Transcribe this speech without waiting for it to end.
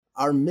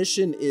Our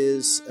mission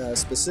is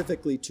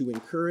specifically to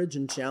encourage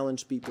and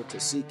challenge people to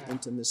seek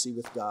intimacy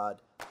with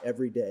God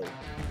every day.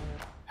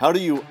 How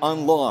do you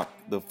unlock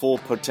the full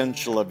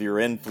potential of your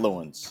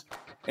influence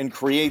and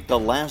create the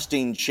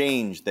lasting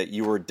change that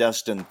you are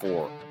destined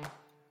for?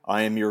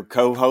 I am your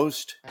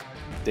co-host,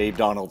 Dave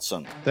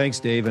Donaldson. Thanks,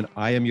 Dave, and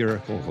I am your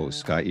co-host,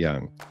 Scott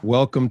Young.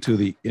 Welcome to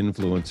the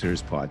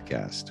Influencers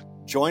Podcast.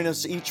 Join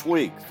us each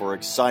week for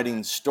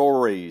exciting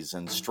stories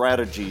and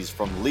strategies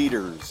from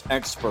leaders,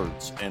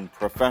 experts, and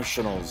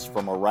professionals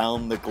from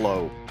around the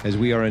globe, as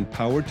we are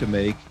empowered to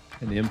make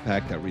an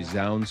impact that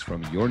resounds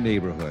from your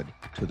neighborhood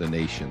to the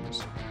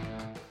nations.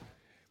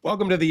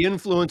 Welcome to the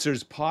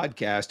Influencers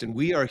Podcast, and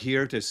we are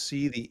here to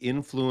see the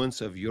influence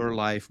of your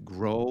life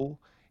grow,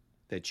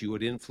 that you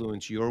would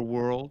influence your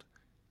world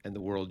and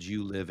the world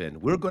you live in.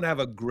 We're going to have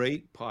a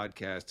great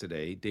podcast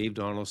today. Dave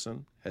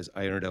Donaldson has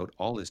ironed out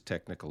all his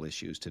technical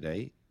issues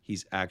today.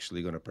 He's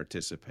actually going to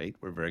participate.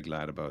 We're very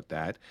glad about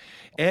that.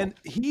 And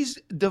he's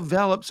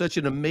developed such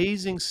an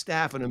amazing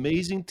staff, an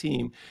amazing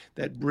team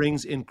that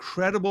brings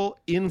incredible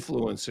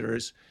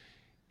influencers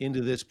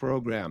into this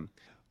program.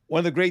 One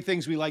of the great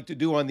things we like to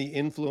do on the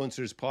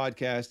Influencers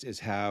Podcast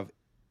is have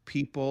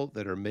people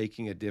that are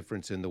making a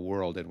difference in the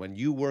world. And when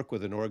you work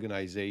with an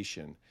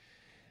organization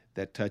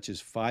that touches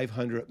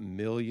 500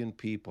 million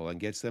people and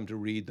gets them to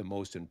read the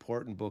most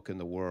important book in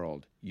the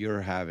world,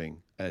 you're having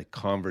a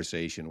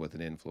conversation with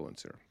an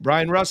influencer.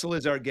 Brian Russell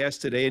is our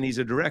guest today, and he's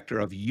a director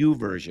of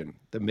YouVersion,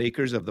 the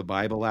makers of the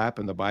Bible app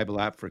and the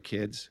Bible app for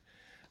kids.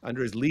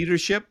 Under his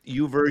leadership,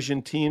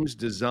 YouVersion teams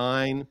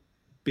design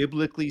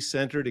biblically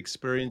centered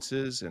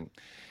experiences, and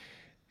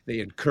they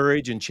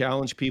encourage and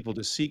challenge people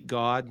to seek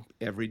God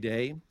every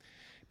day.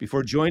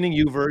 Before joining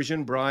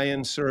YouVersion,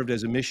 Brian served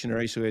as a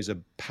missionary, so he has a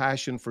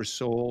passion for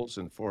souls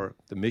and for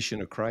the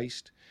mission of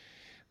Christ.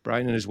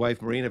 Brian and his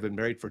wife, Maureen, have been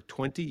married for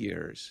 20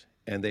 years,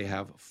 and they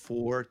have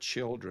 4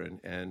 children.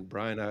 And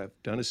Brian, I've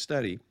done a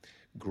study.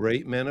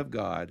 Great men of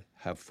God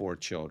have 4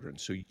 children,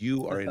 so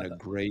you are in a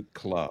great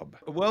club.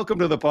 Welcome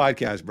to the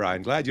podcast,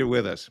 Brian. Glad you're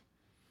with us.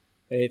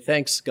 Hey,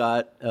 thanks,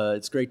 Scott.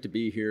 It's great to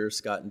be here,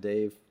 Scott and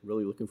Dave.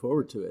 Really looking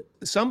forward to it.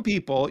 Some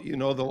people,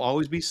 there'll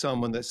always be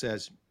someone that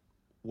says,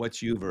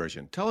 what's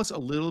YouVersion? Tell us a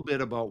little bit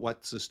about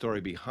what's the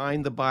story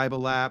behind the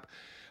Bible app,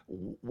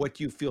 what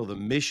you feel the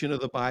mission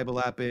of the Bible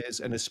app is,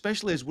 and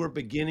especially as we're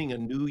beginning a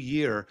new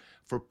year,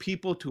 for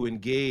people to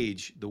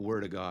engage the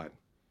Word of God.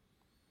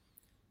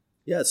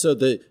 Yeah, so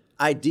the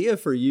idea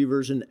for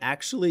YouVersion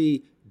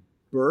actually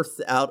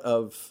birthed out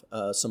of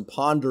some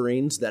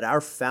ponderings that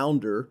our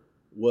founder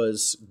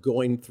was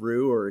going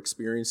through or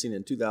experiencing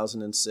in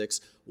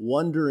 2006,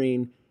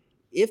 wondering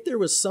if there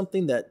was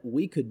something that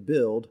we could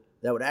build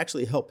that would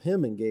actually help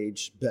him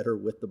engage better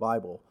with the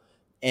Bible.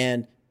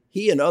 And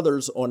he and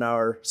others on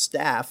our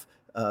staff,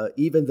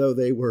 even though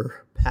they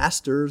were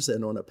pastors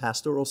and on a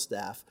pastoral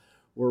staff,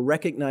 were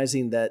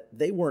recognizing that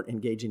they weren't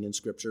engaging in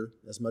Scripture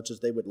as much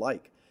as they would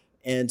like.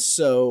 And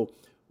so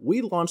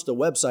we launched a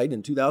website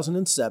in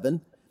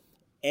 2007,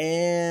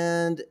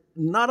 and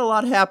not a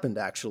lot happened,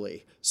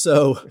 actually.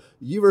 So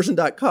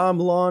YouVersion.com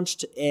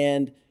launched,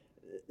 and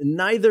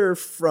neither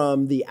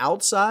from the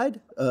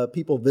outside,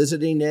 people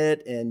visiting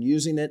it and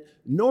using it,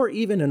 nor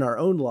even in our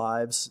own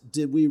lives,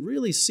 did we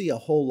really see a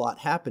whole lot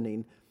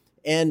happening.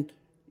 And,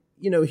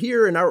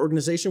 here in our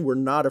organization, we're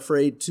not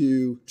afraid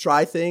to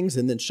try things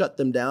and then shut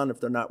them down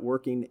if they're not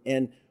working.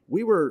 And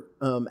we were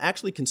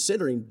actually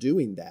considering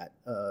doing that,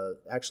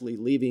 actually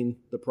leaving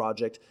the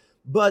project.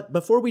 But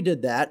before we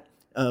did that,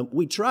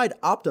 we tried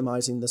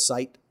optimizing the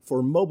site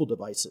for mobile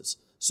devices.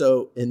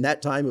 So in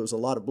that time, it was a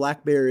lot of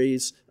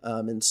BlackBerries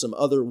and some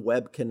other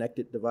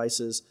web-connected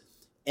devices.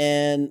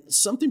 And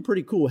something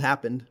pretty cool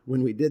happened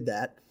when we did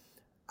that.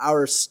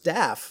 Our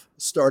staff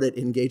started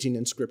engaging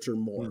in Scripture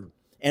more,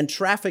 and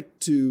traffic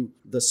to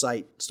the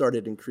site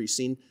started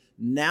increasing.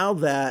 Now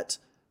that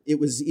it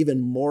was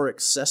even more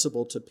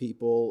accessible to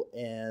people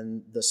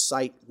and the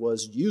site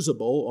was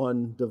usable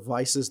on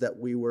devices that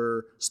we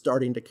were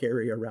starting to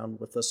carry around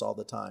with us all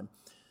the time.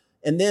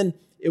 And then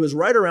it was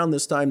right around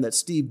this time that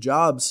Steve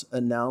Jobs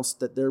announced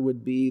that there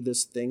would be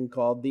this thing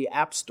called the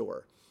App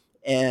Store.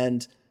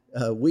 And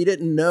we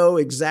didn't know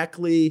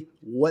exactly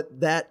what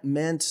that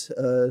meant.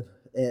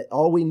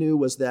 All we knew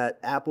was that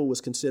Apple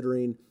was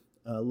considering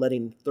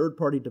letting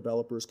third-party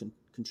developers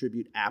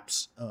contribute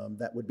apps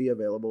that would be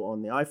available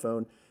on the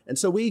iPhone. And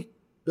so we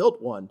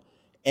built one.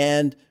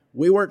 And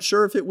we weren't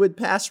sure if it would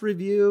pass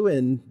review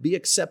and be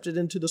accepted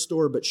into the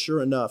store, but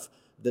sure enough,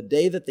 the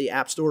day that the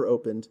App Store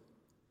opened,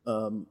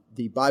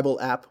 the Bible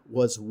app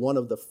was one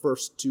of the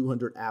first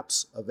 200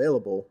 apps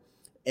available.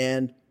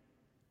 And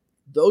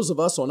those of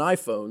us on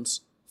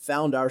iPhones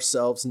found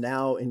ourselves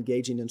now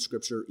engaging in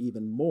Scripture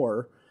even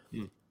more.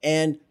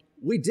 And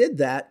we did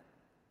that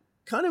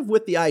kind of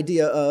with the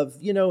idea of,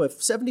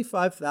 if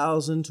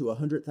 75,000 to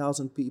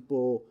 100,000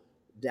 people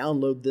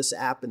download this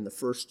app in the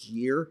first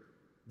year,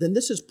 then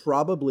this is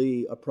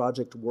probably a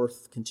project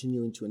worth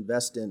continuing to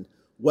invest in.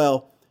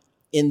 Well,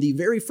 in the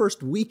very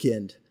first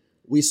weekend,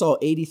 we saw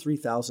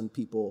 83,000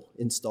 people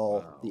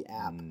install the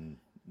app.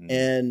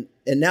 And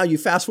now you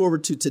fast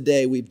forward to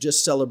today, we've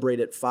just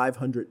celebrated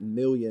 500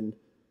 million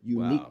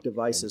unique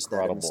devices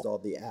that have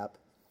installed the app.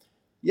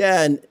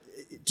 Yeah, and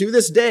to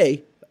this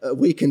day,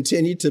 we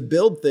continue to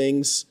build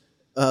things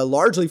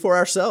largely for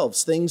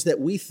ourselves, things that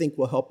we think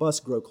will help us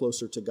grow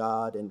closer to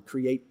God and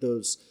create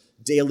those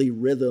daily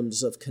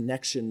rhythms of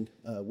connection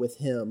with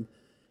Him.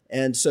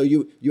 And so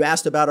you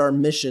asked about our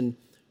mission.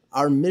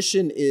 Our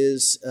mission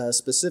is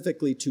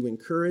specifically to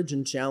encourage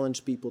and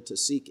challenge people to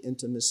seek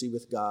intimacy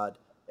with God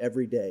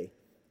every day.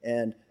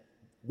 And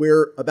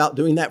we're about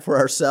doing that for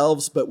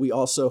ourselves, but we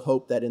also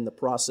hope that in the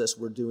process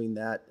we're doing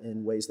that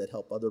in ways that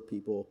help other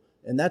people.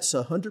 And that's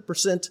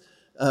 100%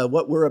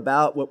 what we're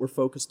about, what we're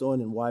focused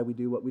on, and why we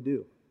do what we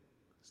do.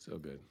 So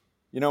good.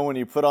 You know, when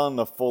you put on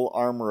the full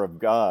armor of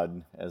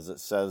God, as it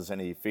says in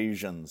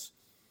Ephesians,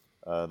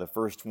 the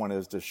first one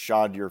is to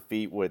shod your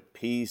feet with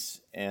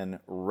peace and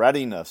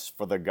readiness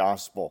for the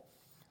gospel.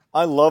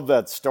 I love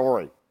that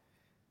story,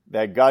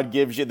 that God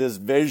gives you this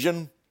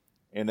vision,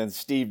 and then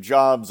Steve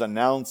Jobs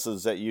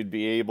announces that you'd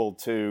be able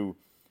to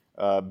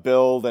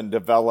build and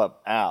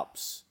develop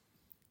apps,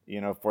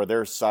 for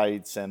their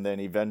sites and then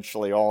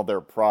eventually all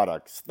their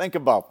products. Think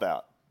about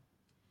that.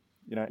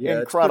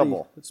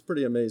 Incredible. It's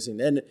pretty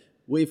amazing. And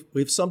we've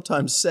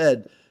sometimes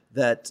said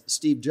that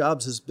Steve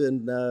Jobs has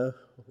been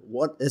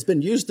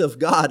used of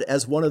God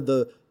as one of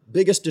the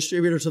biggest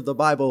distributors of the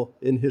Bible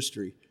in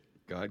history.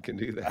 God can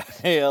do that.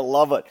 Hey, I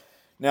love it.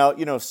 Now,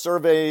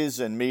 surveys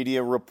and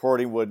media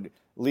reporting would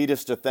lead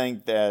us to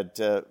think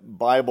that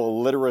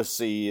Bible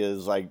literacy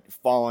is like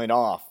falling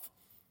off,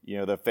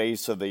 the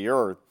face of the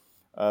earth.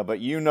 But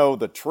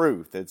the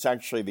truth. It's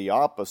actually the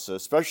opposite,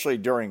 especially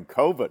during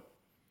COVID,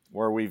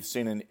 where we've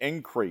seen an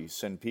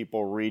increase in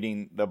people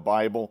reading the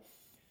Bible.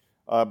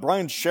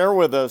 Brian, share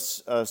with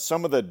us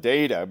some of the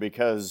data,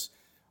 because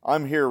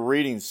I'm here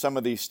reading some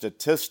of these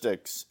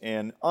statistics,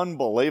 and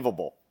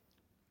unbelievable.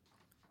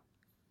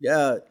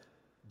 Yeah,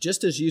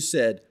 just as you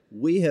said,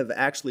 we have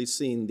actually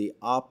seen the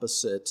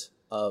opposite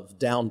of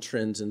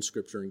downtrends in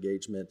Scripture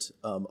engagement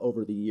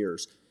over the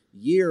years.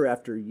 Year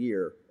after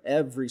year,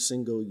 every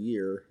single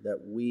year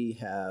that we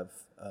have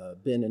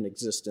been in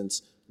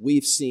existence,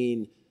 we've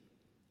seen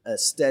a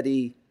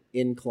steady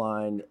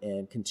incline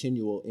and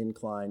continual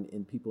incline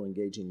in people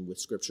engaging with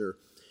Scripture.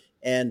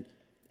 And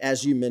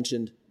as you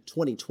mentioned,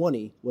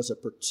 2020 was a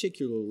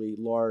particularly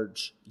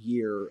large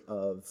year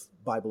of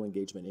Bible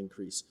engagement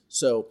increase.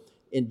 So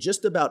in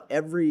just about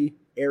every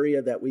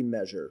area that we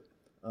measure,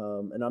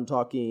 and I'm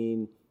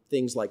talking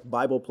things like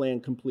Bible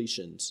plan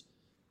completions,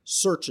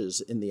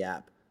 searches in the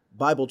app,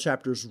 Bible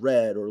chapters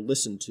read or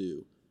listened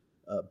to,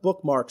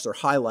 bookmarks or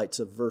highlights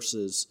of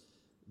verses,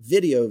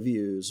 video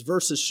views,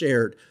 verses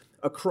shared.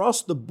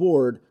 Across the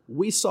board,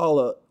 we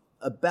saw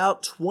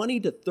about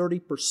 20 to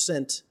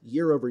 30%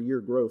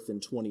 year-over-year growth in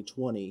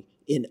 2020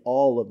 in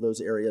all of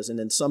those areas, and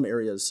in some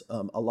areas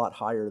a lot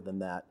higher than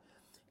that.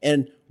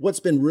 And what's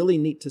been really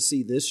neat to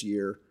see this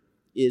year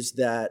is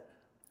that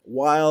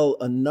while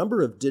a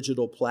number of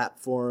digital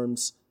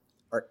platforms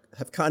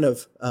have kind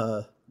of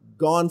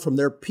gone from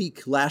their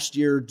peak last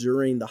year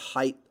during the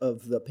height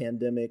of the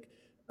pandemic,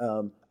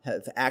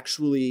 have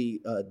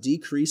actually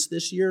decreased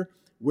this year,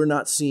 we're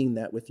not seeing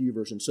that with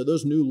YouVersion. So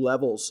those new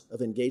levels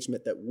of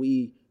engagement that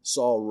we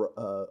saw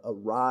a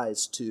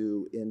rise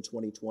to in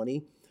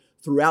 2020,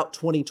 throughout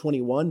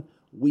 2021,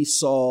 we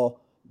saw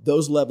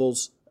those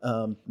levels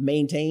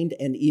maintained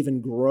and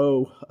even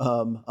grow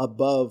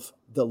above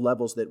the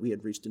levels that we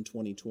had reached in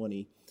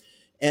 2020.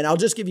 And I'll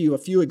just give you a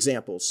few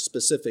examples,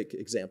 specific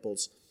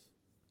examples.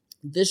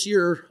 This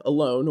year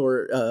alone,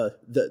 or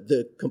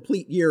the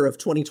complete year of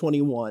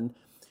 2021,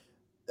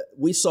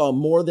 we saw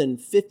more than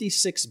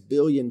 56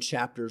 billion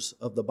chapters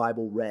of the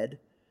Bible read.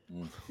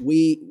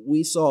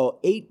 We saw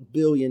 8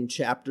 billion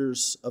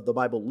chapters of the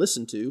Bible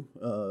listened to,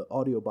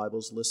 audio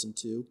Bibles listened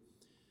to.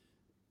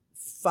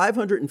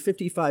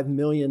 555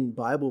 million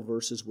Bible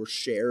verses were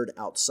shared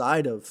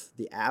outside of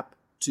the app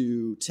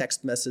to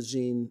text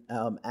messaging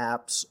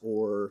apps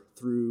or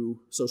through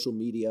social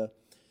media.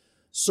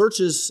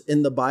 Searches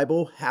in the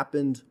Bible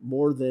happened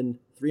more than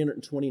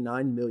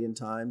 329 million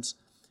times.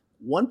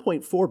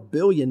 1.4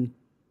 billion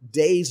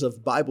days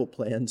of Bible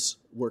plans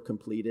were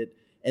completed,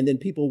 and then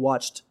people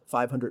watched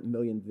 500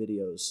 million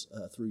videos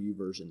through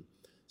YouVersion.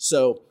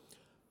 So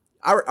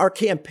our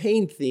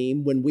campaign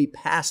theme, when we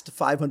passed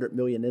 500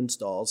 million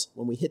installs,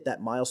 when we hit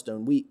that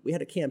milestone, we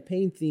had a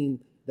campaign theme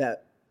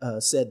that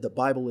said the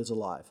Bible is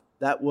alive.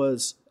 That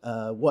was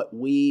what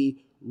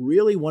we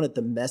really wanted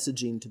the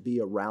messaging to be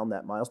around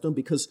that milestone,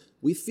 because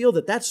we feel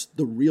that that's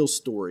the real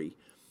story.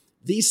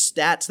 These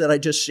stats that I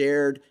just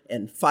shared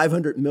and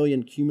 500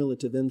 million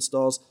cumulative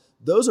installs,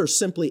 those are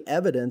simply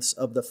evidence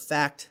of the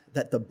fact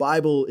that the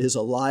Bible is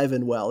alive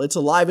and well. It's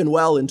alive and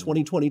well in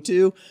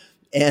 2022,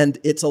 and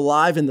it's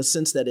alive in the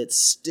sense that it's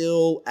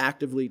still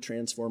actively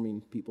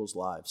transforming people's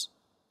lives.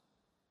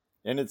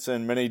 And it's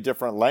in many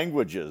different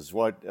languages.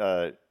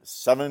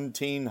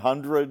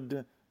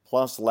 1,700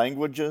 plus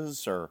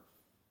languages?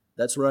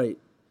 That's right.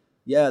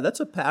 Yeah, that's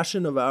a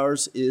passion of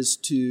ours, is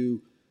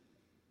to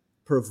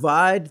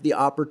provide the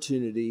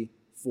opportunity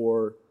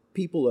for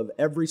people of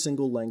every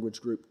single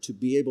language group to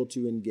be able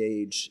to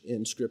engage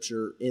in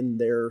Scripture in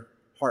their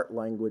heart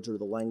language or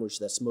the language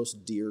that's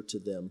most dear to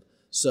them.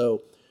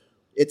 So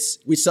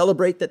we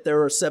celebrate that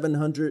there are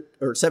 700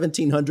 or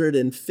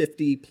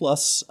 1,750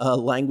 plus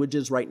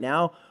languages right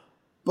now,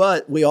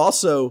 but we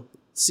also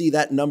see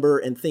that number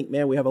and think,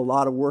 man, we have a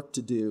lot of work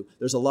to do.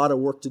 There's a lot of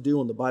work to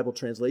do on the Bible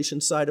translation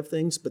side of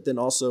things, but then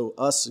also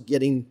us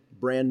getting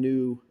brand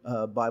new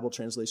Bible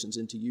translations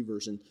into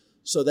YouVersion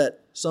so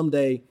that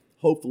someday,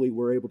 hopefully,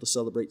 we're able to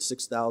celebrate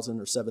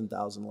 6,000 or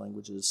 7,000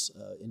 languages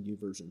in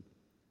YouVersion.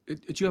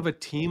 Do you have a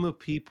team of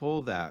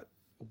people that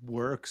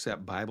works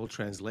at Bible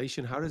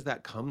translation? How does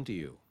that come to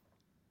you?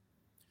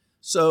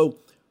 So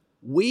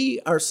we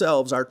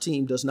ourselves, our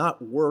team, does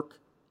not work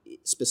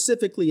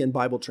specifically in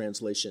Bible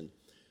translation.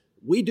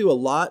 We do a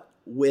lot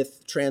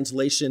with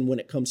translation when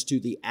it comes to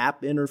the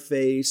app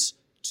interface,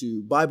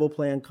 to Bible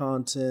plan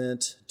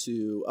content,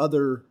 to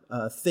other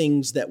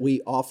things that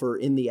we offer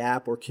in the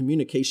app or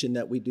communication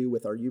that we do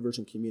with our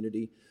YouVersion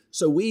community.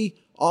 So we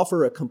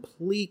offer a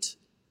complete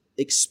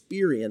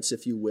experience,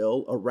 if you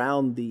will,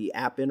 around the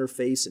app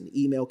interface and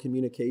email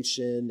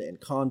communication and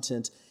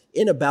content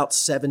in about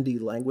 70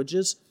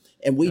 languages.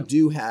 And we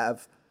do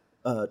have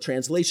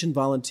translation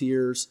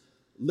volunteers,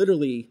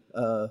 literally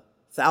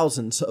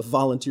thousands of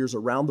volunteers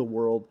around the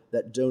world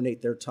that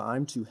donate their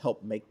time to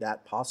help make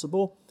that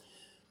possible.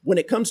 When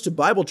it comes to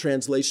Bible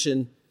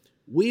translation,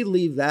 we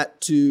leave that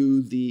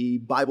to the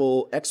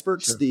Bible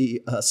experts, sure,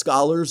 the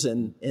scholars,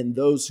 and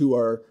those who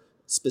are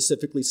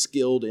specifically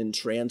skilled in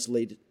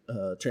translating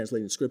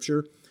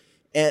Scripture.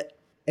 And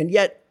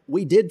yet,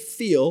 we did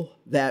feel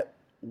that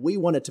we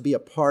wanted to be a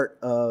part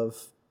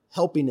of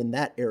helping in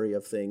that area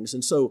of things.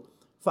 And so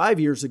 5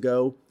 years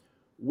ago,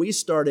 we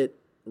started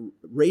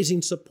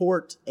raising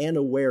support and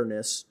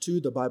awareness to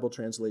the Bible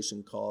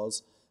translation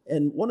cause.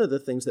 And one of the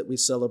things that we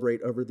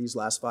celebrate over these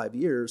last 5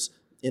 years,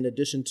 in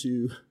addition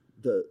to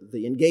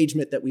the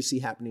engagement that we see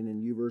happening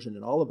in YouVersion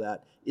and all of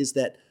that, is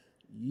that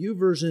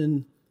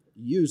YouVersion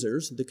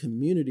users, the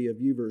community of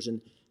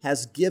YouVersion,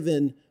 has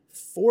given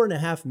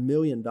 $4.5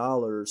 million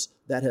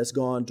that has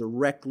gone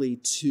directly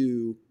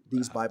to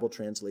these Bible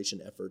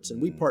translation efforts.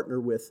 And we partner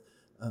with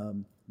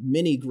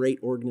many great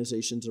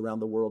organizations around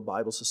the world,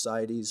 Bible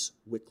societies,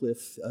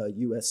 Wycliffe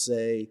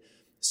USA,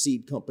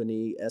 Seed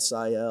Company,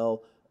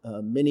 SIL,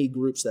 many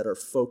groups that are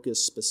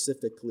focused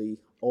specifically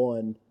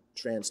on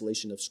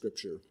translation of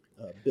Scripture.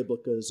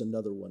 Biblica is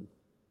another one.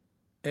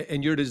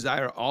 And your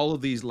desire, all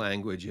of these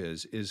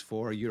languages, is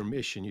for your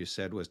mission, you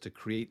said, was to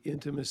create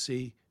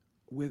intimacy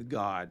with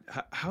God.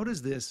 How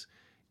does this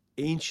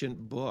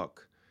ancient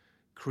book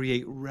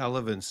create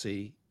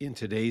relevancy in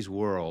today's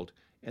world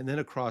and then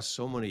across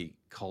so many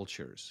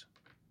cultures?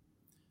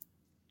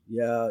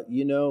 Yeah,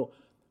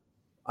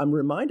 I'm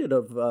reminded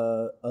of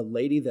a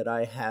lady that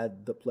I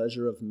had the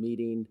pleasure of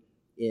meeting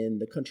in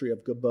the country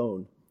of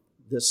Gabon.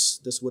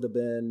 This would have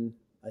been,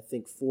 I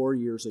think, 4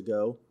 years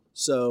ago.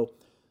 So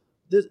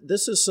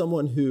this is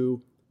someone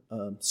who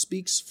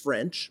speaks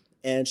French,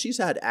 and she's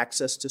had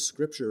access to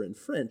Scripture in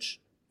French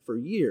for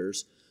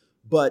years.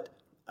 But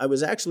I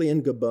was actually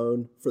in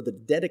Gabon for the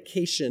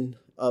dedication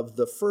of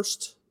the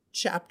first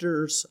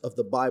chapters of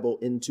the Bible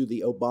into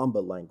the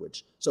Obamba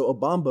language. So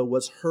Obamba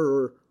was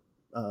her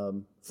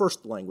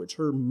first language,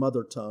 her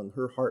mother tongue,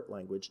 her heart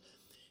language.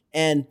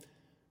 And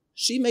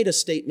she made a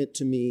statement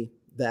to me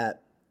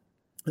that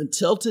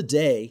until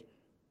today,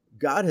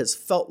 God has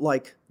felt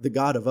like the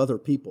God of other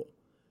people.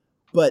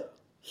 But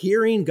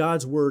hearing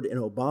God's word in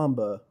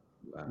Obamba,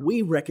 wow,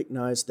 we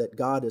recognize that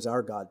God is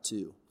our God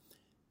too.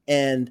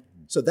 And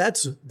so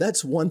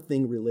that's one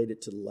thing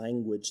related to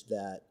language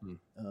that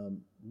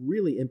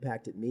really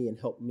impacted me and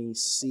helped me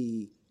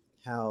see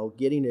how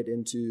getting it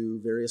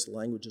into various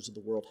languages of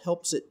the world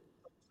helps it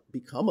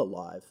become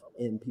alive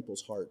in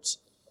people's hearts.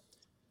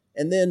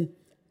 And then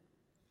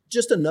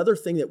just another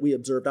thing that we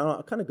observed,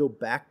 I'll kind of go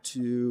back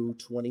to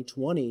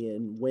 2020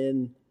 and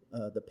when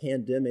the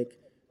pandemic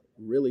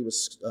really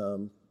was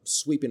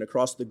sweeping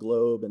across the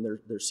globe, and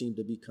there seemed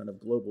to be kind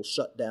of global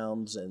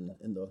shutdowns,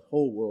 and the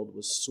whole world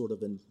was sort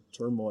of in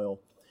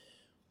turmoil.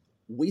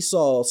 We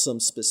saw some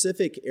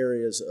specific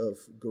areas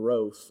of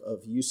growth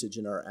of usage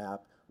in our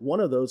app. One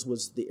of those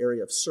was the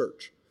area of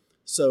search.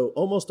 So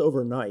almost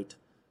overnight,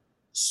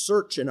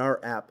 search in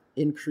our app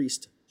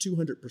increased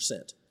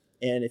 200%.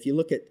 And if you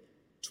look at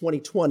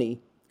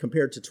 2020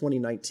 compared to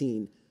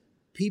 2019,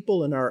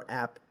 people in our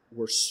app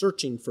were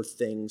searching for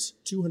things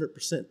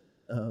 200%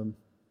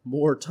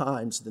 more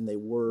times than they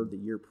were the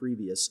year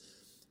previous.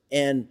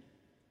 And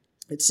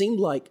it seemed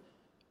like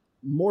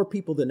more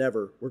people than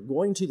ever were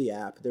going to the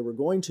app, they were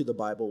going to the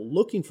Bible,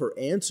 looking for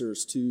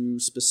answers to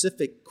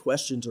specific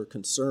questions or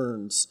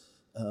concerns,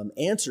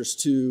 answers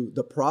to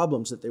the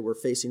problems that they were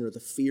facing or the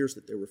fears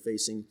that they were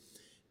facing.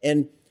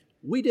 And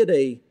we did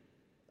a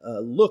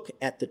look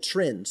at the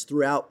trends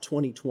throughout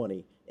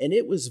 2020, and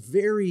it was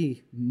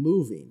very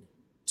moving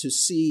to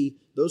see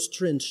those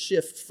trends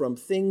shift from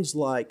things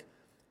like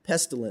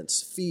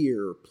pestilence,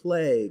 fear,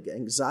 plague,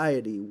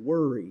 anxiety,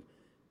 worry,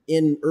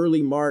 in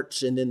early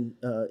March and then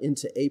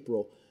into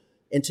April,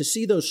 and to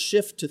see those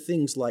shift to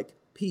things like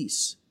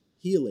peace,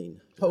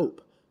 healing,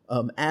 hope,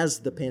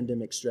 as the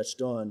pandemic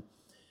stretched on.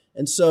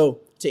 And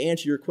so, to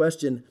answer your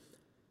question,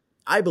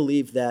 I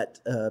believe that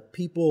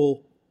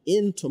people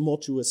in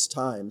tumultuous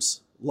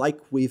times, like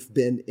we've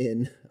been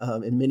in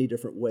many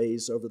different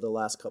ways over the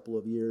last couple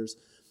of years,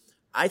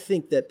 I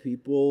think that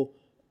people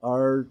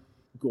are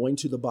going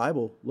to the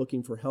Bible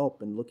looking for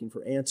help and looking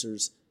for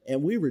answers,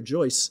 and we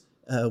rejoice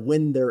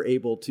when they're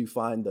able to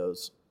find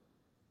those.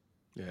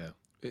 Yeah.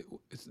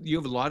 You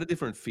have a lot of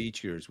different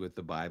features with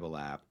the Bible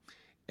app,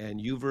 and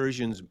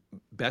YouVersion's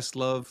best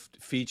loved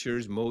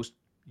features, most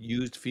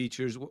used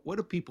features. What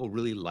do people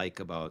really like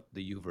about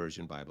the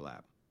YouVersion Bible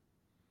app?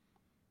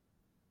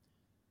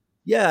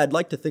 Yeah, I'd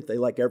like to think they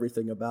like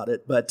everything about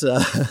it, but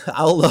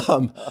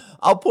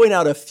I'll point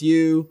out a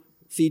few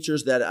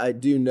features that I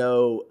do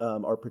know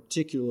are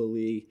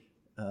particularly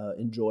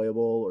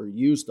enjoyable or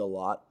used a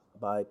lot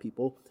by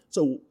people.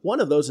 So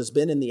one of those has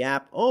been in the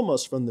app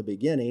almost from the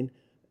beginning.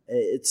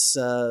 It's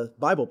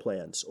Bible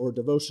plans or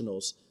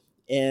devotionals,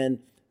 and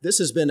this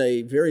has been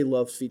a very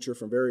loved feature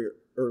from very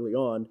early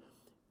on.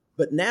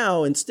 But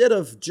now, instead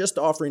of just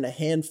offering a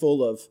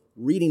handful of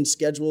reading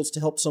schedules to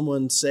help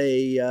someone,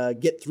 say,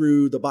 get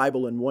through the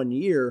Bible in 1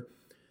 year,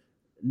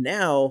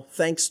 now,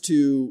 thanks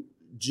to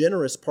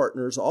generous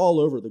partners all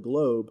over the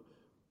globe,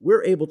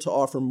 we're able to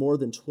offer more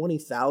than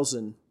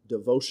 20,000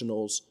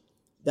 devotionals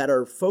that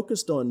are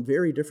focused on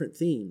very different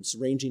themes,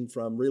 ranging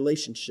from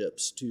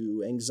relationships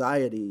to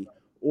anxiety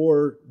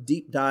or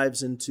deep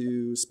dives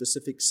into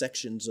specific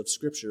sections of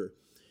Scripture.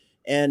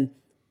 And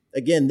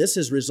again, this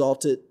has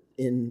resulted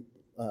in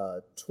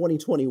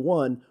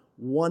 2021,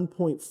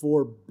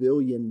 1.4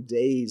 billion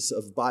days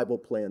of Bible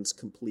plans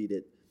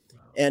completed. Wow.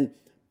 And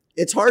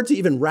it's hard to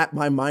even wrap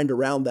my mind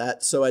around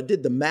that. So I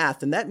did the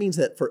math, and that means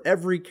that for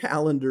every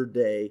calendar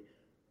day,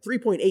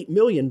 3.8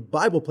 million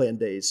Bible plan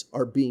days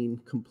are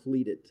being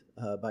completed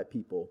by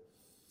people.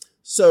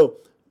 So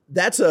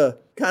that's a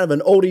kind of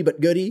an oldie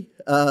but goodie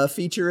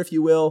feature, if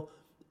you will.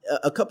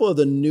 A couple of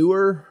the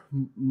newer,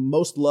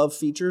 most loved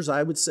features,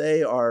 I would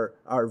say, are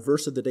our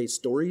Verse of the Day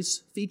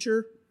Stories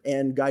feature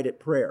and Guided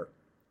Prayer.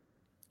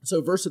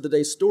 So Verse of the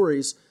Day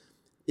Stories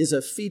is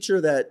a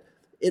feature that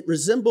it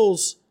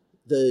resembles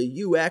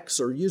the UX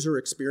or user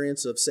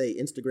experience of, say,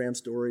 Instagram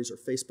stories or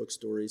Facebook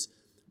stories,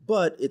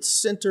 but it's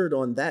centered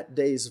on that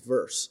day's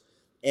verse.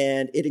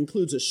 And it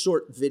includes a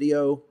short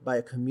video by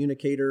a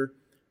communicator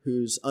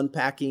who's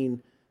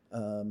unpacking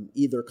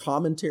either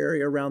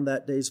commentary around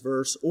that day's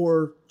verse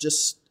or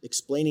just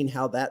explaining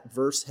how that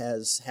verse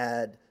has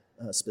had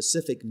a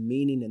specific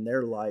meaning in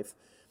their life.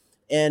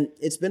 And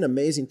it's been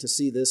amazing to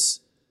see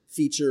this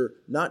feature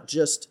not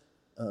just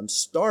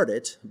start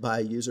it by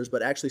users,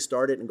 but actually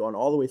start it and gone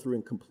all the way through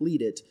and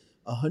complete it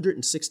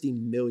 160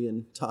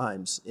 million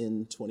times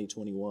in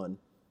 2021.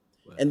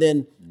 Wow. And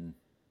then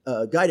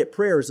Guided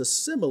Prayer is a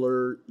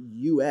similar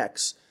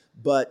UX,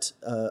 but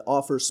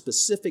offers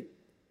specific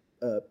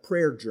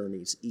prayer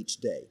journeys each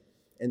day.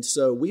 And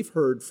so we've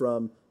heard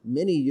from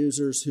many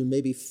users who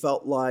maybe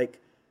felt like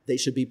they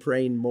should be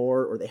praying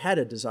more, or they had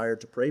a desire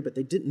to pray, but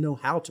they didn't know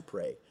how to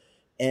pray.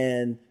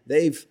 And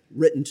they've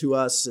written to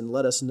us and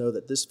let us know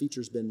that this feature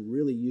has been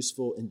really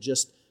useful in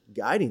just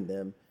guiding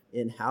them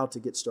in how to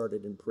get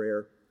started in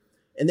prayer.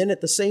 And then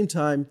at the same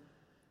time,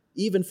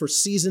 even for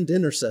seasoned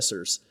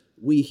intercessors,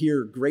 we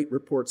hear great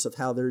reports of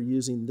how they're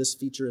using this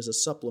feature as a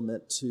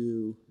supplement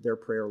to their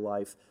prayer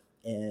life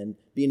and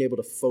being able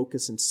to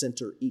focus and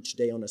center each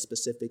day on a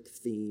specific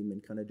theme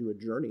and kind of do a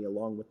journey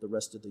along with the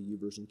rest of the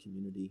YouVersion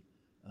community.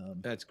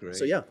 That's great.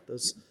 So yeah,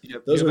 those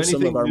are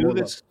some of our more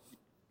loved.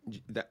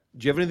 Do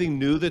you have anything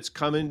new that's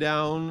coming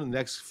down the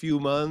next few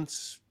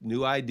months?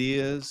 New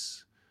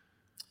ideas?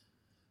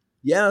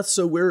 Yeah,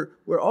 so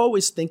we're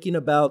always thinking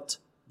about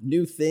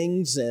new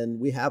things,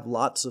 and we have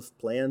lots of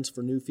plans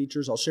for new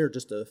features. I'll share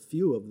just a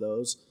few of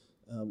those.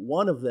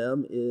 One of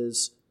them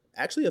is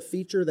actually a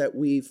feature that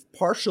we've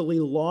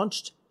partially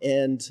launched,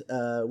 and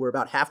we're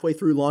about halfway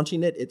through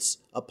launching it. It's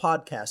a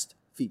podcast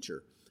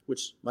feature,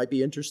 which might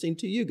be interesting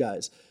to you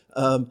guys.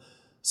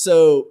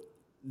 So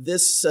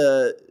this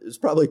is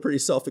probably pretty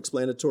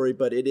self-explanatory,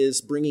 but it is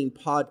bringing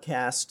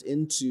podcast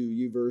into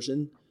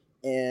YouVersion,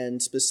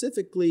 and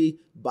specifically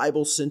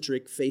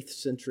Bible-centric,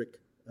 faith-centric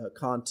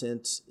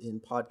content in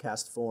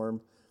podcast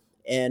form.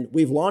 And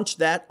we've launched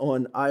that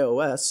on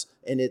iOS,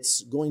 and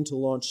it's going to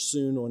launch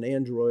soon on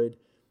Android.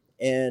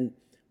 And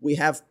we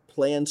have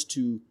plans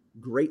to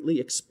greatly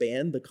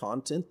expand the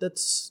content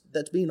that's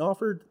being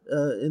offered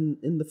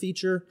in the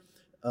feature.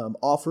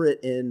 Offer it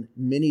in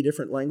many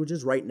different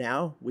languages. Right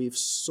now, we've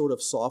sort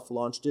of soft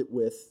launched it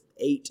with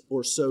 8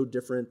 or so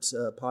different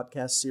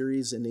podcast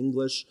series in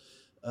English,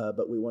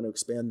 but we want to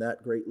expand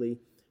that greatly.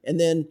 And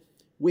then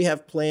we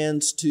have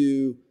plans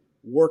to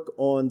work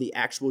on the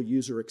actual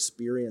user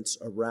experience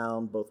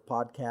around both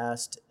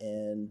podcast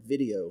and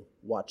video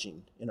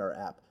watching in our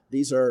app.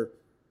 These are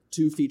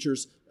 2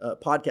 features.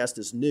 Podcast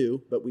is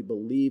new, but we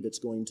believe it's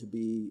going to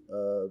be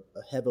a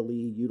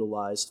heavily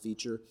utilized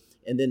feature.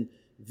 And then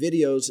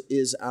videos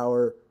is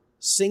our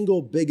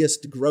single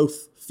biggest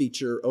growth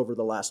feature over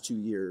the last 2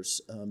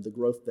 years. The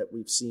growth that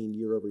we've seen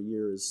year over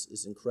year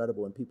is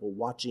incredible, and people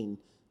watching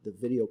the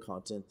video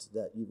content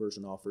that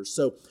YouVersion offers.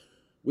 So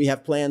we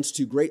have plans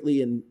to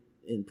greatly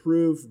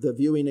improve the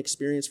viewing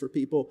experience for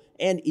people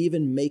and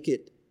even make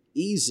it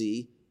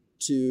easy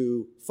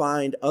to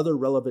find other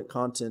relevant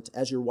content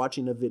as you're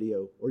watching a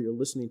video or you're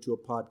listening to a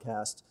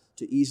podcast,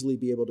 to easily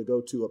be able to go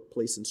to a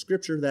place in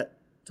Scripture that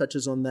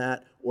touches on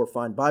that, or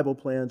find Bible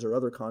plans or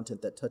other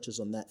content that touches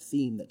on that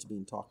theme that's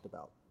being talked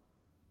about.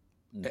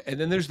 And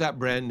then there's that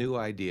brand new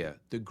idea,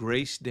 the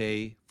Grace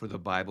Day for the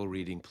Bible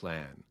Reading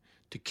Plan,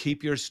 to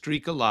keep your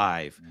streak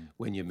alive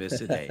when you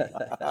miss a day.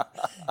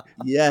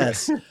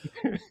 Yes.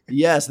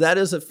 Yes, that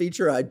is a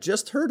feature I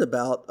just heard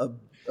about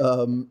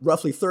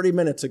roughly 30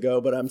 minutes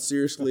ago, but I'm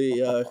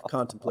seriously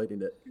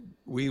contemplating it.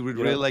 We would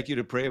really like you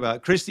to pray about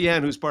it.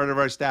 Christiane, who's part of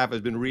our staff, has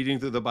been reading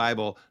through the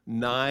Bible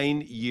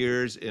 9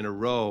 years in a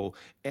row,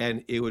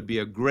 and it would be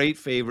a great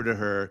favor to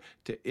her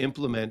to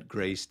implement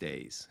Grace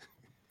Days.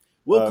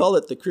 We'll call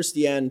it the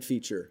Christiane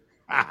feature.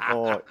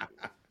 Oh,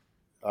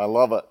 I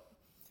love it.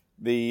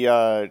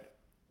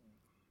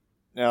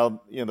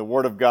 Now, the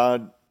Word of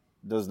God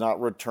does not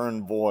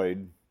return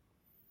void,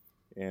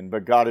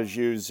 but God is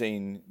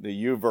using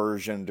the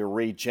YouVersion to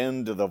reach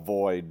into the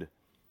void,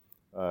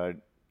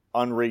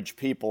 unreached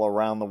people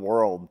around the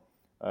world.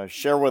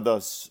 Share with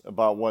us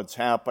about what's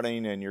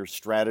happening and your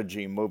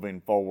strategy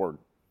moving forward.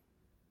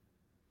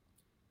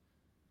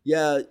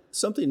 Yeah,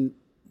 something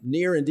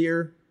near and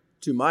dear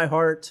to my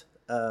heart,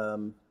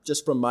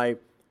 just from my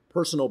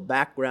personal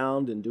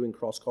background in doing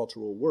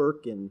cross-cultural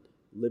work and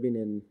living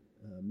in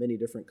many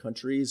different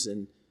countries,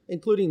 and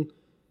including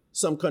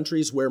some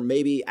countries where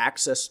maybe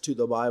access to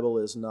the Bible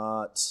is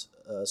not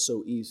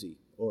so easy,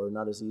 or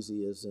not as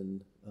easy as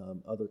in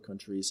other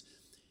countries.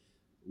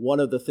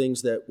 One of the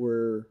things that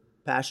we're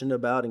passionate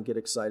about and get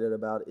excited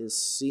about is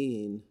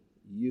seeing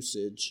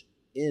usage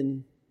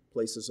in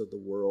places of the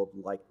world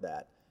like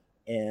that.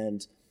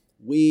 And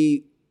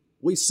we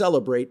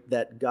celebrate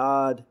that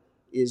God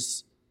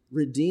is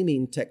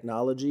redeeming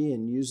technology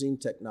and using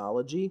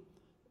technology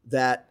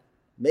that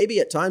maybe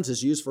at times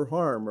is used for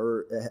harm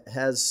or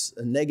has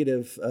a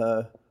negative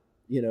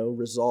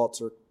results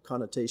or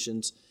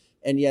connotations,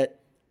 and yet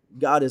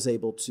God is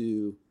able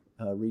to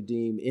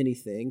redeem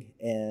anything,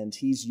 and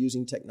he's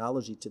using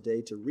technology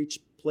today to reach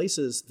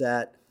places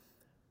that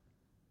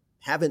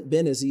haven't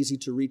been as easy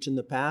to reach in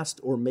the past,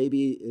 or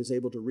maybe is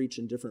able to reach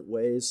in different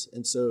ways.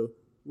 And so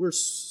we're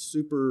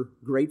super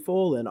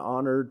grateful and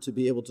honored to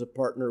be able to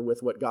partner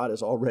with what God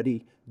is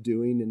already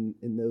doing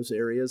in those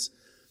areas.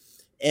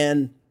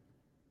 And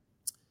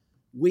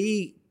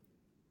we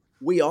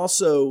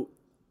also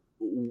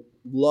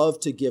love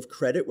to give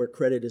credit where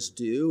credit is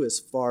due, as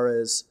far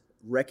as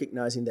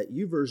recognizing that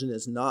YouVersion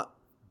is not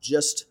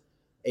just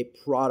a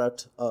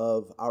product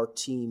of our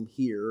team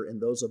here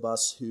and those of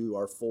us who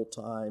are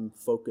full-time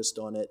focused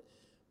on it,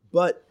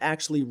 but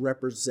actually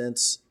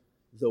represents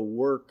the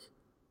work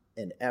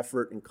and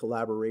effort and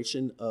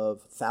collaboration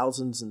of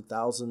thousands and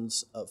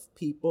thousands of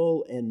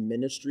people and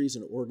ministries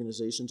and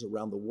organizations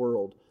around the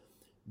world.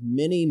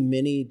 Many,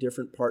 many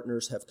different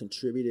partners have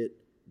contributed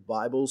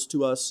Bibles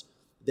to us.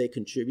 They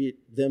contribute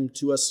them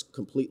to us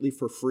completely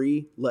for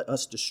free, let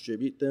us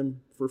distribute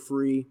them for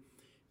free.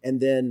 And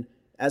then,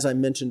 as I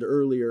mentioned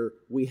earlier,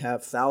 we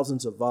have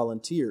thousands of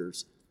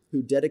volunteers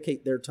who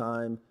dedicate their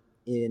time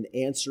in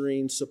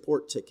answering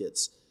support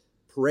tickets,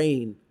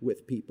 praying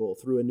with people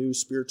through a new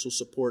spiritual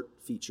support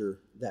feature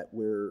that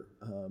we're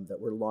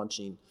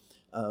launching,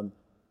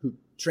 who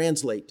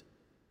translate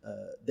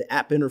the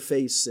app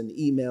interface and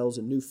emails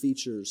and new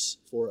features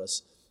for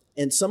us.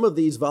 And some of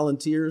these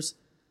volunteers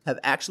have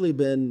actually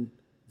been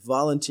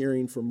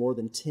volunteering for more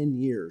than 10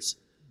 years,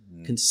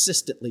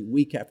 consistently,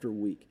 week after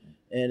week.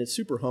 And it's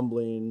super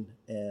humbling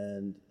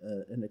and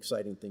an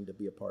exciting thing to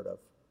be a part of.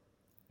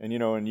 And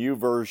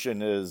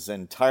YouVersion is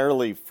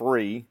entirely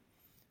free,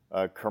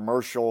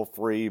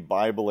 commercial-free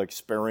Bible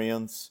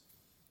experience.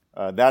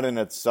 That in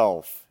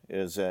itself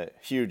is a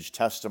huge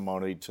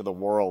testimony to the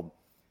world.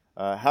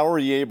 How are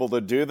you able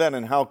to do that,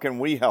 and how can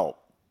we help?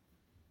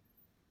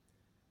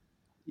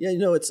 Yeah,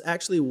 it's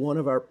actually one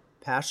of our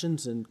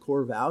passions and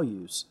core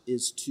values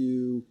is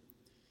to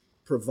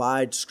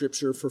provide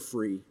Scripture for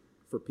free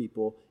for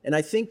people. And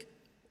I think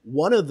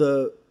one of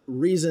the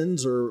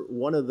reasons, or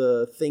one of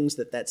the things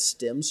that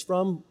stems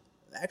from,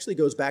 actually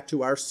goes back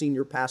to our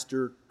senior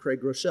pastor,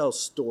 Craig Rochelle's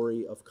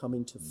story of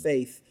coming to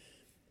faith.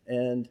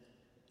 And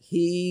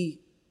his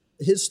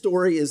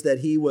story is that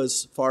he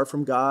was far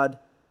from God,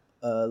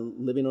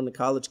 living on a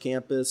college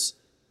campus,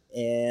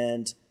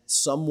 and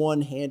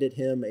someone handed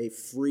him a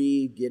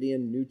free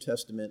Gideon New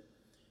Testament.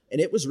 And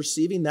it was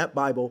receiving that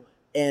Bible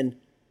and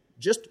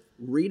just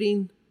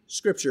reading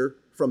Scripture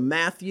from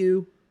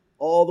Matthew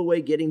all the way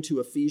getting to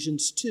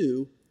Ephesians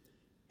 2,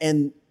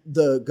 and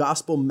the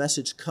gospel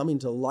message coming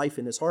to life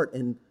in his heart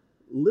and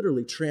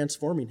literally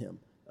transforming him,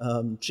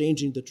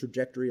 changing the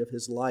trajectory of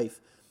his life.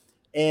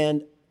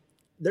 And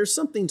there's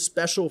something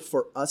special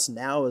for us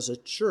now as a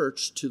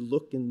church to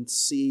look and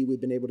see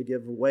we've been able to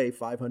give away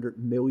 500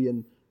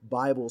 million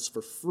Bibles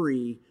for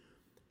free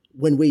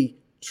when we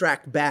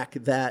track back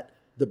that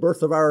the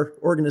birth of our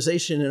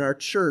organization and our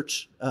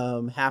church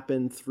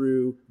happened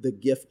through the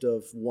gift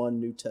of one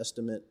New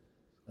Testament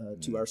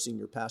to our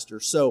senior pastor.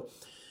 So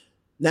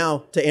now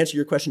to answer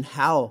your question,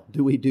 how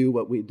do we do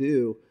what we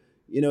do?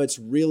 It's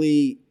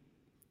really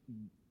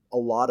a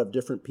lot of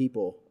different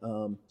people.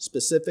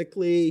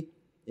 Specifically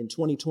in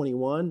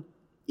 2021,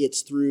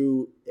 it's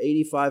through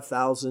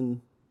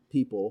 85,000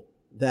 people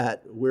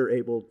that we're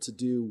able to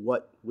do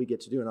what we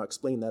get to do, and I'll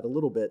explain that a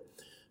little bit.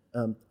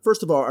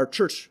 First of all, our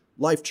church,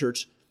 Life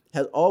Church,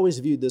 has always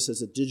viewed this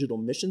as a digital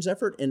missions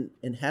effort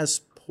and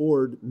has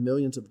poured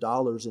millions of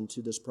dollars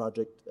into this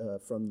project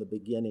from the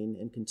beginning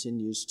and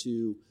continues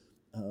to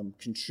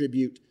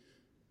contribute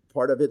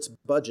part of its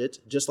budget,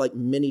 just like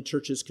many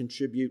churches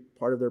contribute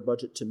part of their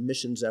budget to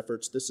missions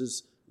efforts. This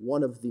is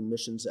one of the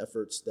missions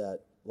efforts that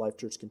Life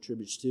Church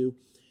contributes to.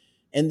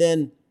 And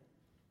then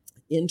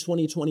in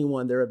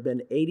 2021, there have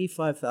been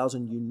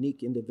 85,000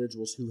 unique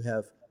individuals who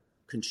have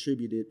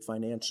contributed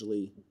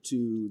financially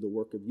to the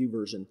work of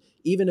YouVersion,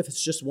 even if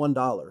it's just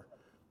 $1,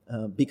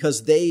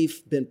 because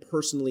they've been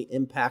personally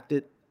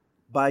impacted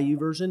by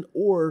YouVersion,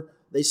 or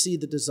they see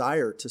the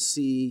desire to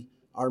see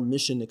our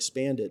mission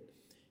expanded.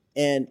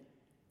 And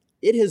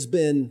it has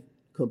been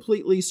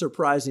completely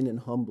surprising and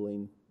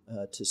humbling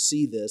to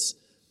see this.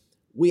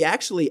 We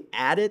actually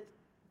added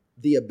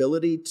the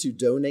ability to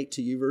donate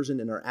to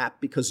YouVersion in our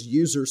app because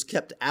users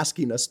kept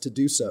asking us to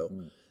do so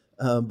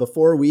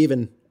before we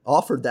even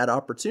offered that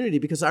opportunity,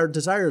 because our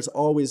desire has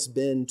always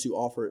been to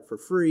offer it for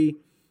free.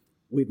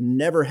 We've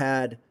never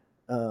had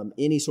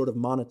any sort of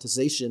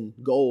monetization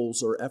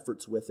goals or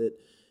efforts with it,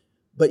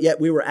 but yet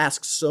we were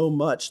asked so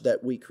much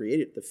that we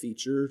created the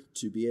feature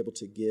to be able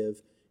to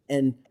give.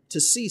 And to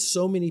see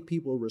so many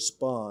people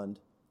respond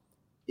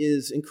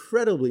is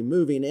incredibly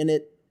moving, and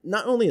it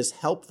not only is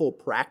helpful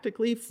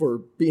practically for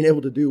being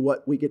able to do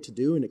what we get to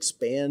do and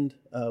expand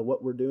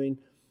what we're doing,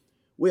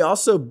 we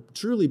also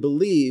truly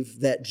believe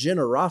that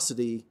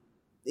generosity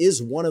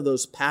is one of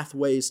those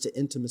pathways to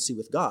intimacy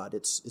with God.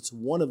 It's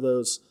one of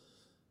those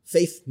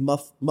faith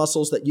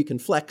muscles that you can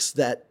flex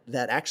that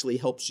actually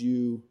helps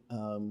you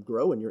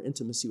grow in your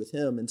intimacy with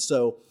Him. And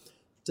so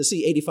to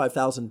see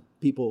 85,000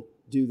 people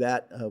do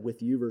that with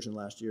YouVersion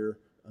last year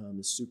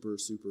is super,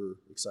 super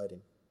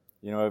exciting.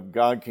 If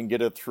God can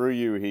get it through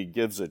you, He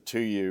gives it to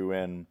you.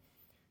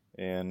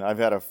 And I've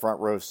had a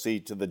front row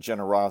seat to the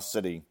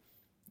generosity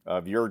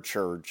of your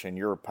church and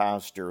your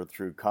pastor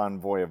through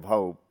Convoy of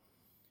Hope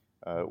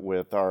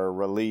with our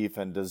relief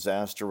and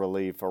disaster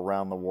relief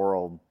around the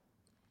world.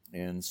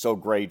 And so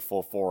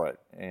grateful for it.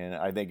 And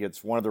I think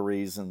it's one of the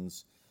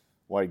reasons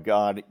why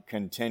God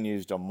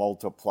continues to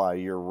multiply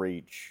your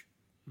reach.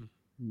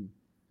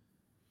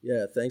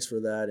 Yeah, thanks for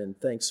that. And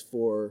thanks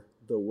for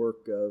the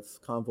work of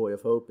Convoy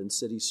of Hope and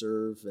City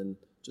Serve, and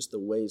just the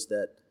ways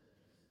that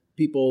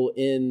people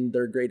in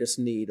their greatest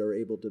need are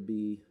able to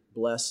be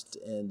blessed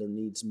and their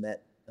needs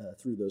met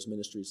through those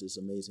ministries is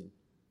amazing.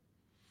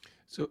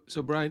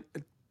 So Brian,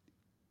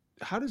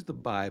 how does the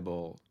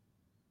Bible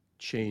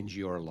change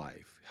your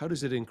life? How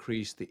does it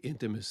increase the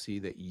intimacy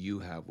that you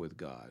have with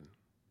God?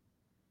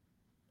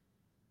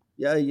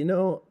 Yeah,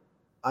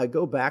 I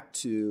go back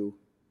to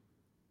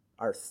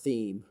our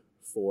theme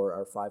for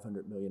our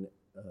 500 million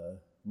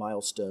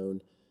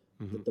milestone,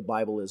 that the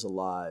Bible is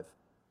alive.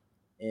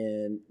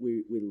 And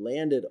we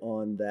landed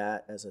on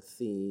that as a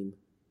theme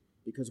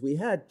because we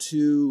had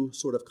two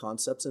sort of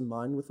concepts in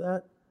mind with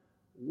that.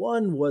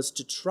 One was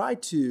to try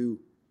to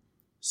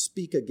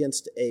speak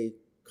against a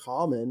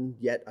common,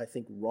 yet I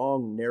think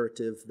wrong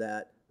narrative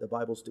that the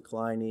Bible's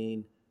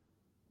declining,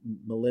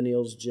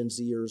 millennials, Gen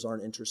Zers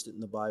aren't interested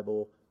in the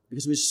Bible,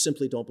 because we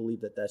simply don't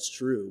believe that that's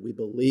true. We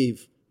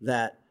believe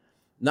that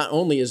not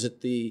only is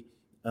it the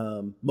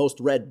most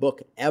read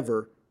book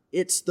ever,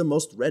 it's the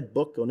most read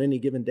book on any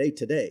given day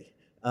today.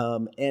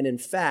 And in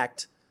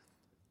fact,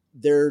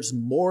 there's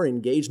more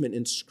engagement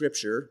in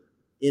Scripture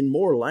in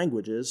more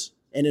languages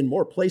and in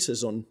more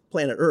places on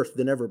planet Earth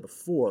than ever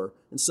before.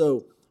 And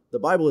so the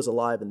Bible is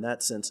alive in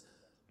that sense.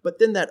 But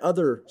then that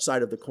other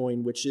side of the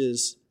coin, which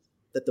is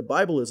that the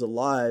Bible is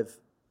alive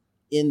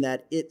in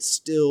that it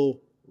still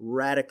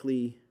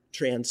radically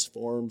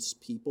transforms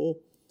people.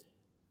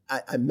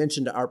 I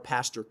mentioned our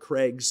pastor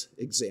Craig's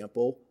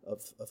example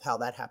of how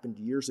that happened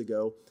years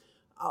ago.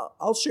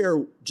 I'll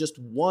share just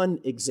one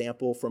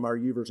example from our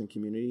YouVersion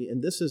community,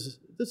 and this is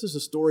a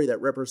story that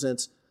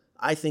represents,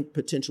 I think,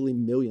 potentially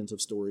millions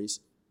of stories.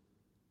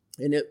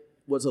 And it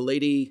was a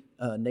lady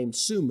named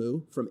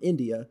Sumu from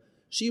India.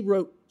 She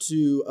wrote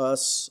to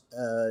us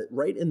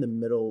right in the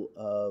middle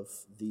of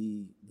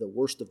the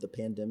worst of the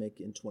pandemic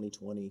in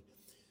 2020,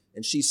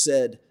 and she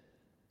said,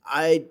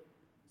 "I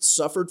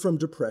suffered from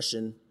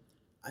depression.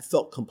 I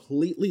felt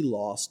completely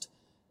lost,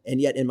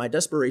 and yet in my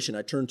desperation,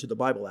 I turned to the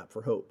Bible app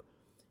for hope."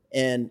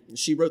 And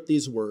she wrote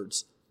these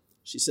words.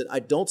 She said, "I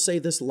don't say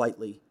this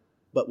lightly,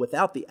 but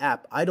without the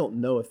app, I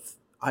don't know if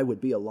I would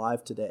be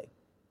alive today.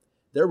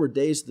 There were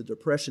days the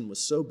depression was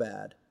so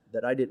bad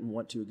that I didn't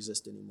want to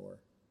exist anymore.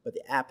 But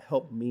the app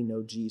helped me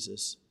know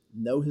Jesus,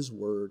 know his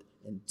word,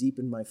 and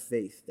deepen my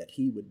faith that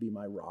he would be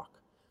my rock.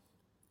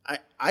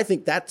 I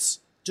think that's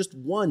just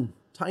one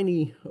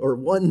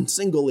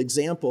single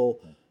example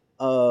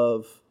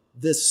of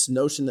this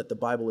notion that the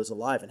Bible is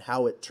alive and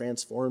how it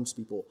transforms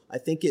people. I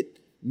think it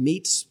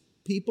meets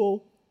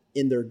people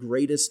in their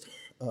greatest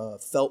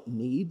felt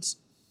needs.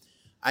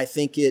 I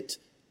think it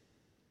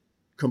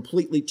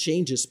completely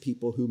changes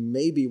people who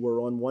maybe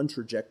were on one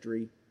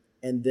trajectory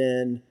and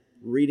then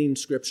reading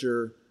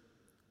Scripture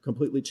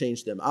completely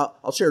changed them.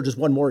 I'll share just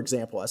one more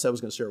example. I said I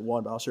was going to share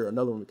one, but I'll share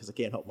another one because I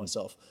can't help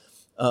myself.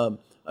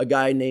 A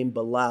guy named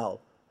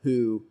Bilal,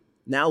 who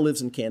now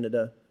lives in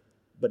Canada,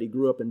 but he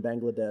grew up in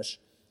Bangladesh.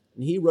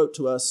 And he wrote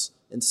to us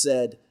and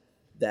said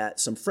that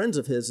some friends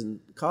of his in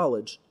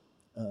college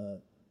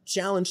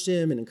challenged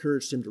him and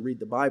encouraged him to read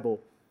the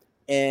Bible.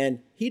 And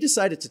he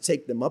decided to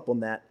take them up on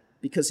that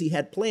because he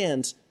had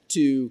plans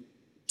to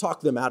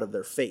talk them out of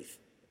their faith,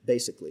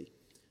 basically.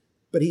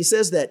 But he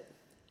says that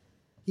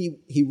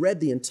he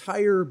read the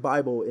entire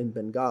Bible in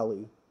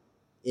Bengali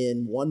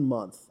in 1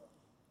 month.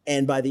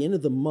 And by the end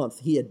of the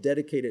month, he had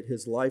dedicated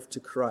his life to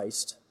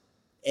Christ,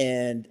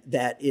 and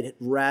that it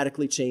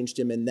radically changed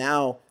him. And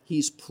now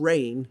he's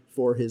praying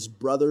for his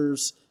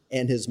brothers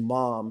and his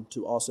mom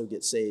to also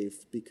get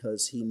saved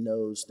because he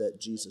knows that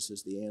Jesus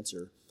is the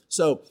answer.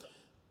 So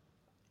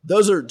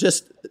those are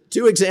just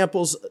two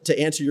examples to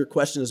answer your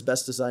question as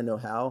best as I know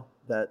how,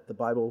 that the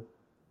Bible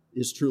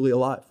is truly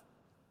alive.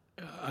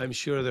 I'm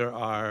sure there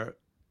are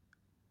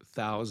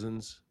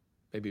thousands,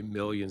 maybe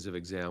millions of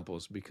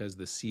examples because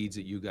the seeds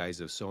that you guys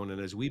have sown. And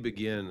as we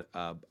begin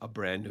a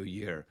brand new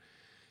year,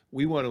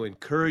 we want to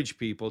encourage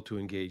people to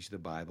engage the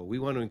Bible. We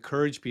want to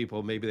encourage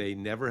people, maybe they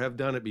never have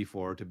done it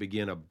before, to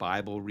begin a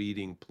Bible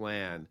reading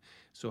plan.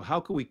 So how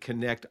can we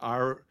connect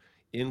our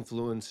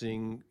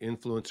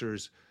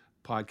influencers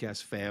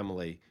podcast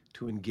family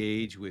to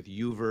engage with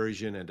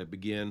YouVersion and to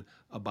begin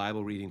a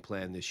Bible reading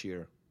plan this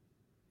year?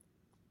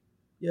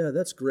 Yeah,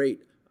 that's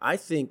great. I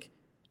think,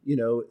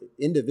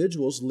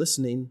 individuals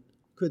listening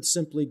could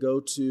simply go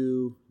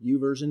to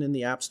YouVersion in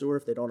the App Store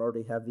if they don't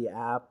already have the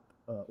app,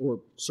 or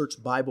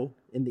search Bible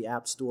in the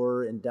App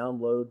Store and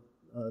download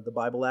the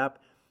Bible app,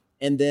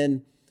 and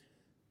then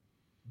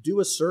do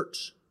a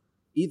search.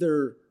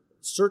 Either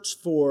search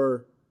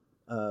for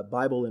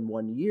Bible in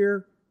 1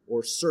 year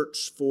or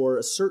search for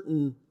a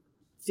certain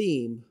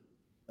theme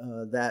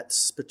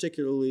that's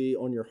particularly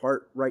on your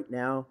heart right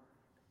now.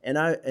 And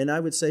I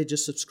would say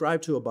just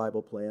subscribe to a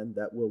Bible plan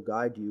that will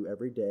guide you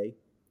every day.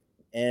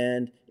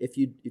 And if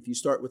you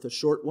start with a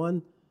short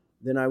one,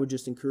 then I would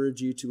just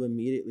encourage you to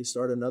immediately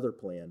start another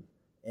plan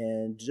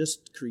and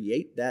just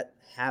create that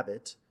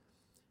habit.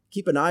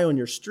 Keep an eye on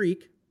your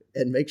streak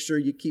and make sure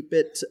you keep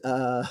it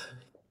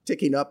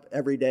ticking up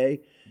every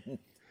day.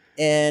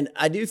 And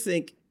I do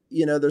think,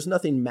 there's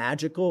nothing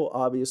magical,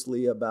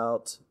 obviously,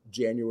 about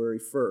January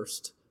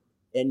 1st.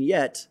 And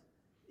yet,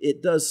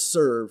 it does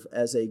serve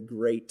as a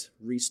great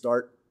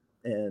restart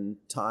and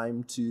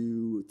time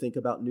to think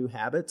about new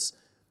habits.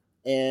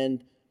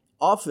 And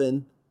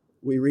often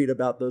we read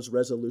about those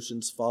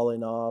resolutions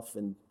falling off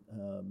and,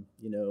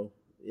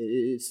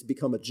 it's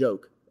become a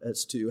joke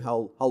as to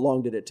how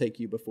long did it take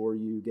you before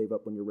you gave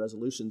up on your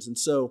resolutions. And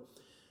so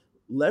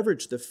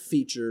leverage the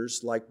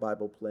features like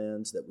Bible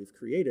plans that we've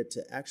created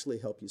to actually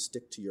help you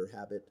stick to your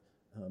habit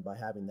by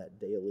having that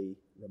daily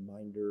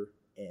reminder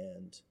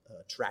and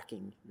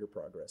tracking your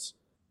progress.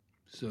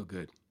 So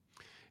good.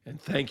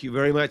 And thank you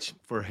very much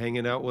for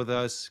hanging out with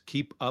us.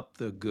 Keep up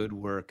the good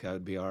work. That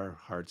would be our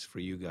hearts for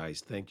you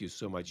guys. Thank you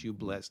so much. You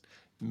blessed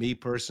me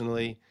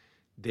personally,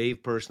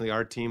 Dave personally,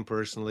 our team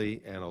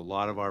personally, and a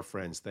lot of our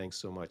friends. Thanks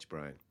so much,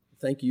 Brian.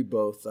 Thank you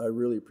both. I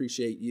really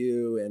appreciate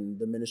you and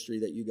the ministry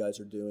that you guys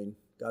are doing.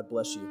 God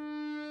bless you.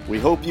 We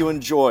hope you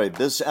enjoyed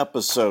this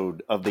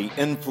episode of the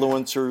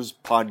Influencers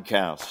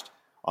Podcast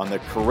on the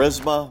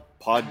Charisma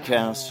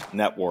Podcast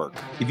Network.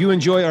 If you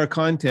enjoy our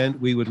content,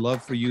 we would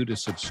love for you to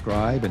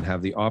subscribe and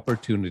have the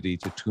opportunity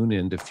to tune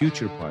in to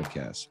future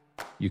podcasts.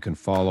 You can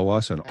follow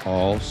us on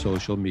all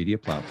social media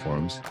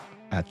platforms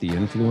at the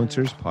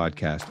Influencers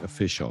Podcast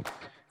Official.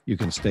 You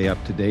can stay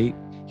up to date,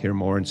 hear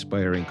more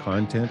inspiring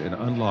content, and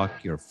unlock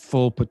your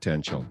full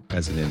potential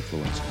as an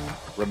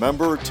influencer.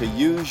 Remember to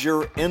use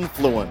your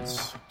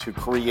influence to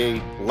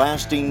create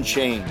lasting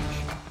change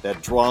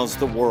that draws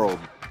the world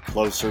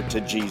closer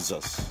to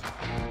Jesus.